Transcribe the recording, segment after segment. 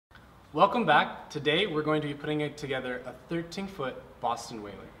Welcome back. Today we're going to be putting together a 13-foot Boston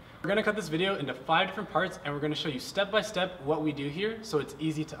Whaler. We're going to cut this video into 5 different parts and we're going to show you step by step what we do here so it's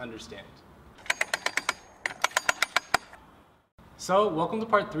easy to understand. So welcome to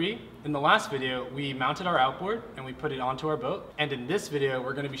part 3. In the last video we mounted our outboard and we put it onto our boat, and in this video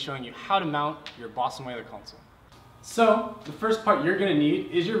we're going to be showing you how to mount your Boston Whaler console. So the first part you're going to need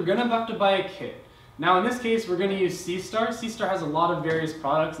is you're going to have to buy a kit. Now in this case we're going to use Seastar. Seastar has a lot of various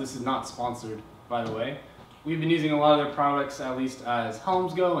products. This is not sponsored, by the way. We've been using a lot of their products, at least as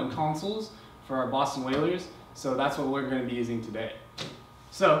Helms go and consoles for our Boston Whalers, so that's what we're going to be using today.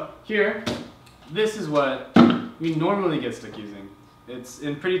 So here, this is what we normally get stuck using. It's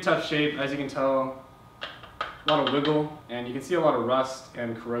in pretty tough shape, as you can tell, a lot of wiggle, and you can see a lot of rust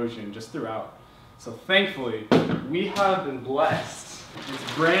and corrosion just throughout. So thankfully, we have been blessed.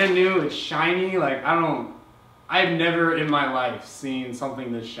 It's brand new, it's shiny, like I've never in my life seen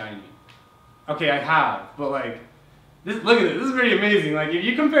something this shiny. Okay, I have, but like, look at this is pretty amazing. Like if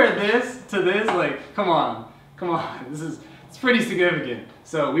you compare this to this, like, come on, it's pretty significant.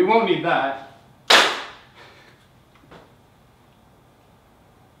 So we won't need that.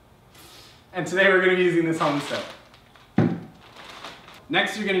 And today we're going to be using this helm instead.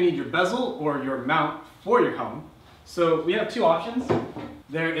 Next you're going to need your bezel or your mount for your helm. So we have two options.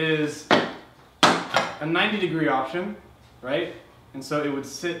 There is a 90-degree option, right? And so it would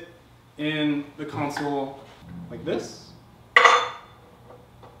sit in the console like this.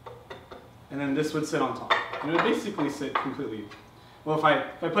 And then this would sit on top. And it would basically sit completely, well, if I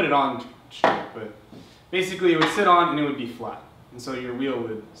put it on straight, but basically it would sit on and it would be flat. And so your wheel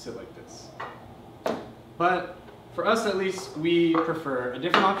would sit like this. But for us at least, we prefer a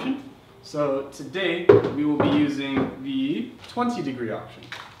different option. So today we will be using the 20-degree option.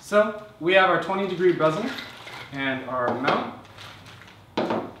 So we have our 20-degree bezel and our mount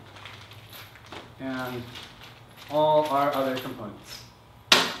and all our other components.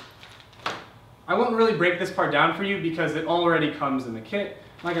 I won't really break this part down for you because it already comes in the kit.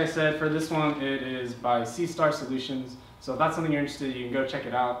 Like I said, for this one it is by Seastar Solutions. So if that's something you're interested in, you can go check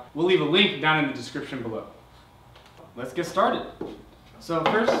it out. We'll leave a link down in the description below. Let's get started. So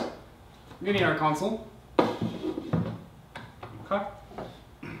first, we're going to need our console. Okay.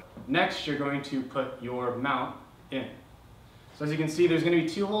 Next, you're going to put your mount in. So as you can see, there's going to be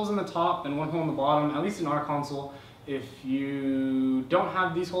 2 holes in the top and 1 hole in the bottom, at least in our console. If you don't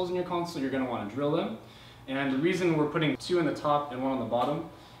have these holes in your console, you're going to want to drill them. And the reason we're putting 2 in the top and 1 on the bottom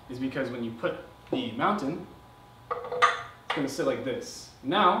is because when you put the mount in, it's going to sit like this.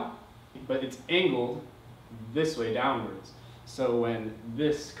 Now, but it's angled this way downwards. So when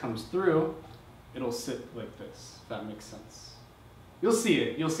this comes through, it'll sit like this, if that makes sense. You'll see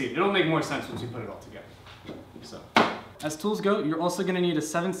it. It'll make more sense once you put it all together. So, as tools go, you're also going to need a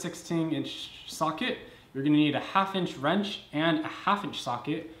 7/16" socket. You're going to need a 1/2" wrench and a 1/2"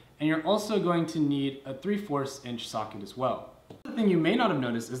 socket. And you're also going to need a 3/4" socket as well. The thing you may not have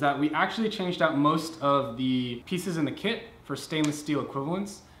noticed is that we actually changed out most of the pieces in the kit for stainless steel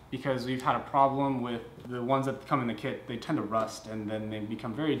equivalents, because we've had a problem with the ones that come in the kit. They tend to rust and then they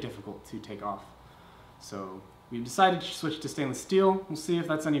become very difficult to take off. So we've decided to switch to stainless steel. We'll see if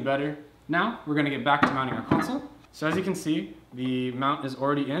that's any better. Now we're going to get back to mounting our console. So as you can see, the mount is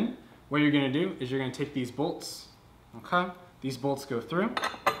already in. What you're going to do is you're going to take these bolts. Okay, these bolts go through.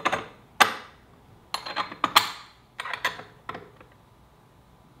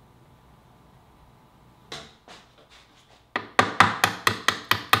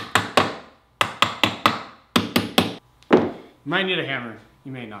 You might need a hammer,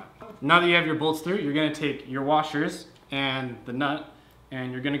 you may not. Now that you have your bolts through, you're going to take your washers and the nut,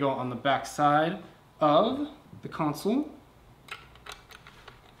 and you're going to go on the back side of the console.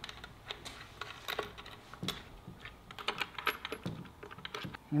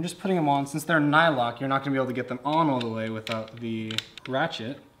 I'm just putting them on. Since they're nylock, you're not going to be able to get them on all the way without the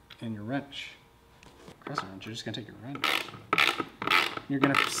ratchet and your wrench. Crescent wrench, you're just going to take your wrench. You're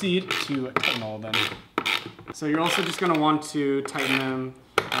going to proceed to tighten all of them. So you're also just going to want to tighten them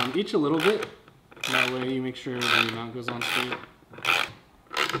each a little bit. That way you make sure the mount goes on straight.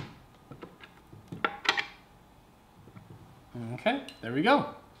 Okay, there we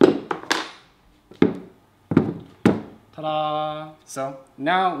go. Ta-da! So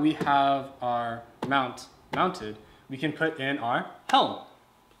now we have our mount mounted. We can put in our helm.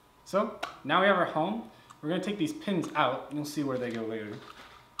 So now we have our helm. We're going to take these pins out, and you'll see where they go later.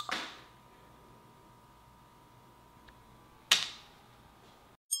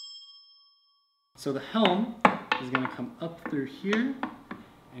 So the helm is going to come up through here,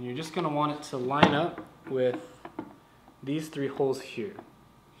 and you're just going to want it to line up with these 3 holes here.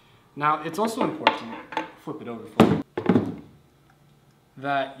 Now, it's also important, flip it over for you,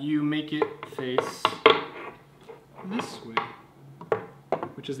 that you make it face this way,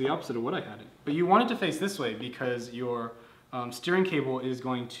 which is the opposite of what I had it. But you want it to face this way because your steering cable is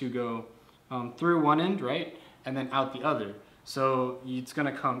going to go through one end, right, and then out the other. So it's going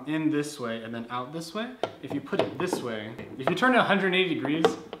to come in this way and then out this way. If you put it this way, if you turn it 180 degrees,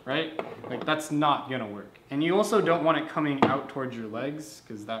 right, like that's not going to work. And you also don't want it coming out towards your legs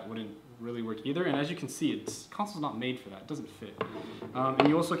because that wouldn't really work either. And as you can see, it's console's not made for that. It doesn't fit. And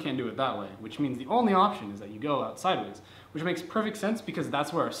you also can't do it that way, which means the only option is that you go out sideways, which makes perfect sense because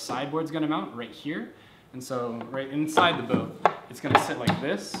that's where our sideboard's going to mount, right here. And so right inside the boat, it's going to sit like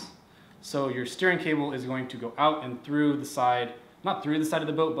this. So your steering cable is going to go out and through the side, not through the side of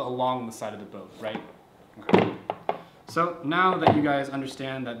the boat, but along the side of the boat, right? Okay. So now that you guys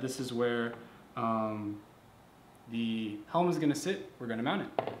understand that this is where the helm is going to sit, we're going to mount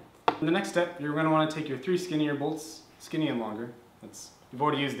it. In the next step, you're going to want to take your 3 skinnier bolts, skinny and longer. You've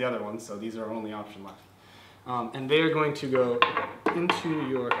already used the other ones, so these are our only option left. And they are going to go into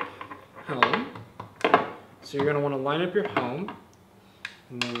your helm. So you're going to want to line up your helm.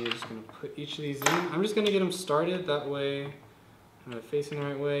 And then you're just going to put each of these in. I'm just going to get them started, that way facing the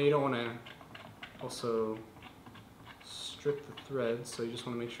right way. You don't want to also strip the threads, so you just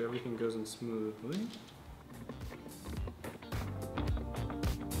want to make sure everything goes in smoothly.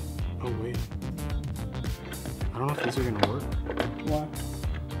 Oh wait, I don't know if these are going to work. Why?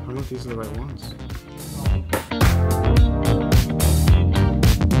 I don't know if these are the right ones.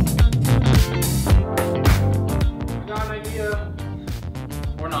 Got an idea.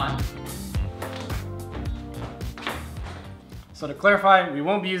 Or not. So to clarify, we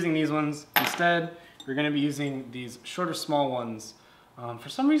won't be using these ones. Instead, we're going to be using these shorter, small ones. For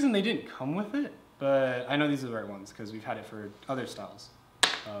some reason, they didn't come with it, but I know these are the right ones because we've had it for other styles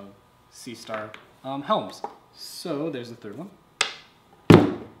of C-Star helms. So there's the third one.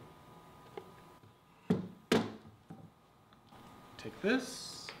 Take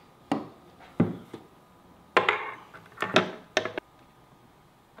this.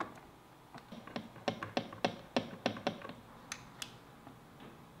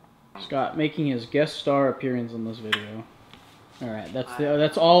 Scott making his guest star appearance in this video. Alright,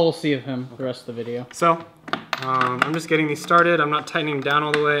 that's all we'll see of him the rest of the video. So, I'm just getting these started. I'm not tightening down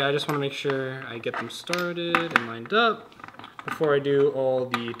all the way. I just want to make sure I get them started and lined up before I do all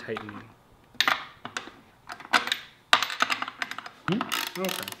the tightening.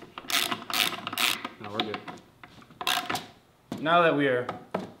 Okay. Now we're good. Now that we are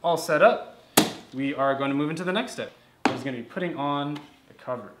all set up, we are going to move into the next step, which is going to be putting on the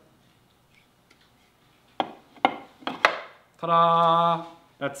cover. Ta-da!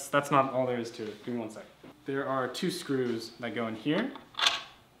 That's not all there is to it. Give me one sec. There are 2 screws that go in here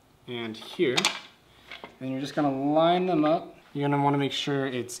and here. And you're just gonna line them up. You're gonna wanna make sure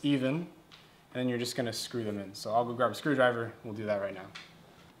it's even. And then you're just gonna screw them in. So I'll go grab a screwdriver. We'll do that right now.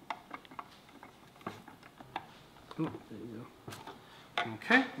 Oh, there you go.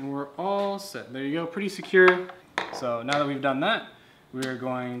 Okay, and we're all set. There you go, pretty secure. So now that we've done that, we're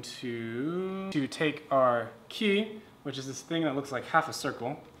going to take our key, which is this thing that looks like half a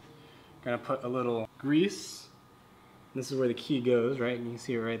circle. Gonna put a little grease. This is where the key goes, right? You can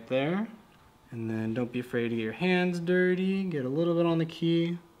see it right there. And then don't be afraid to get your hands dirty. Get a little bit on the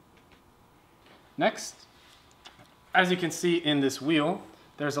key. Next, as you can see in this wheel,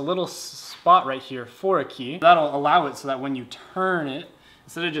 there's a little spot right here for a key. That'll allow it so that when you turn it,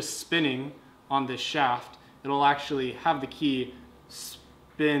 instead of just spinning on this shaft, it'll actually have the key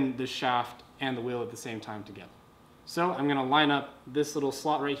spin the shaft and the wheel at the same time together. So I'm gonna line up this little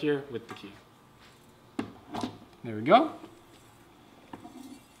slot right here with the key. There we go.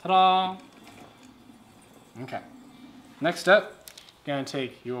 Ta-da! Okay. Next up, you're gonna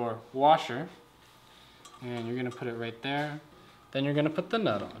take your washer and you're gonna put it right there. Then you're gonna put the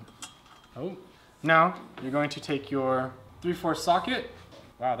nut on. Oh. Now, you're going to take your 3/4 socket.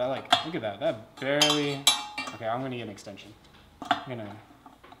 Wow, look at that. That barely, okay, I'm gonna get an extension. I'm gonna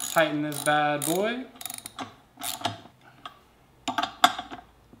tighten this bad boy.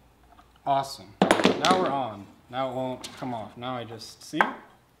 Awesome. Now we're on. Now it won't come off. Now I just, see?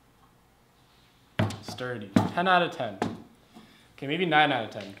 Sturdy. 10 out of 10. Okay, maybe 9 out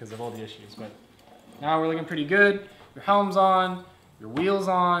of 10 because of all the issues, but now we're looking pretty good. Your helm's on, your wheel's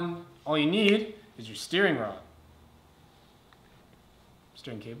on. All you need is your steering rod.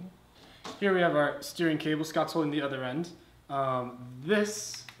 Steering cable. Here we have our steering cable. Scott's holding the other end.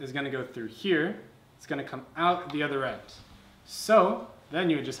 This is going to go through here. It's going to come out the other end. So then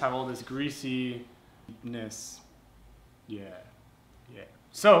you would just have all this greasiness. Yeah.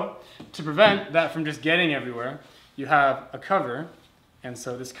 So to prevent that from just getting everywhere, you have a cover. And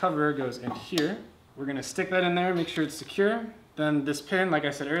so this cover goes in here. We're gonna stick that in there, make sure it's secure. Then this pin, like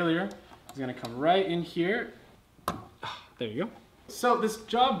I said earlier, is gonna come right in here. There you go. So this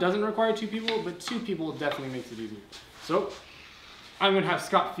job doesn't require 2 people, but 2 people definitely makes it easier. So I'm gonna have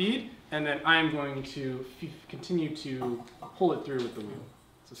Scott feed, and then I'm going to continue to pull it through with the wheel.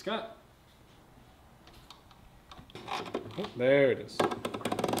 So Scott. Oh, there it is.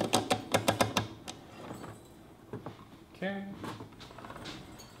 Okay.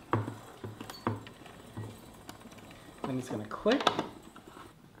 Then it's gonna click.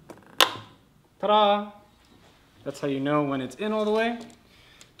 Ta-da! That's how you know when it's in all the way.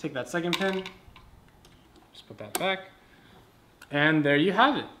 Take that second pin, just put that back, and there you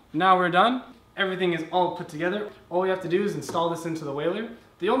have it. Now we're done. Everything is all put together. All we have to do is install this into the whaler.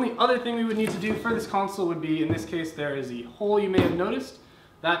 The only other thing we would need to do for this console would be, in this case, there is a hole you may have noticed.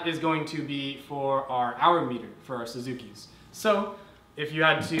 That is going to be for our hour meter for our Suzukis. So if you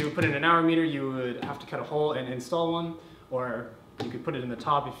had to put in an hour meter, you would have to cut a hole and install one, or you could put it in the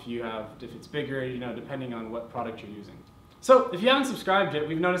top if it's bigger, you know, depending on what product you're using. So if you haven't subscribed yet,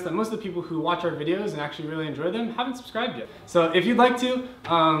 we've noticed that most of the people who watch our videos and actually really enjoy them haven't subscribed yet. So if you'd like to,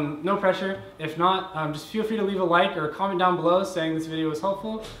 no pressure. If not, just feel free to leave a like or a comment down below saying this video was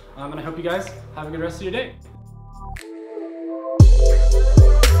helpful. And I hope you guys have a good rest of your day.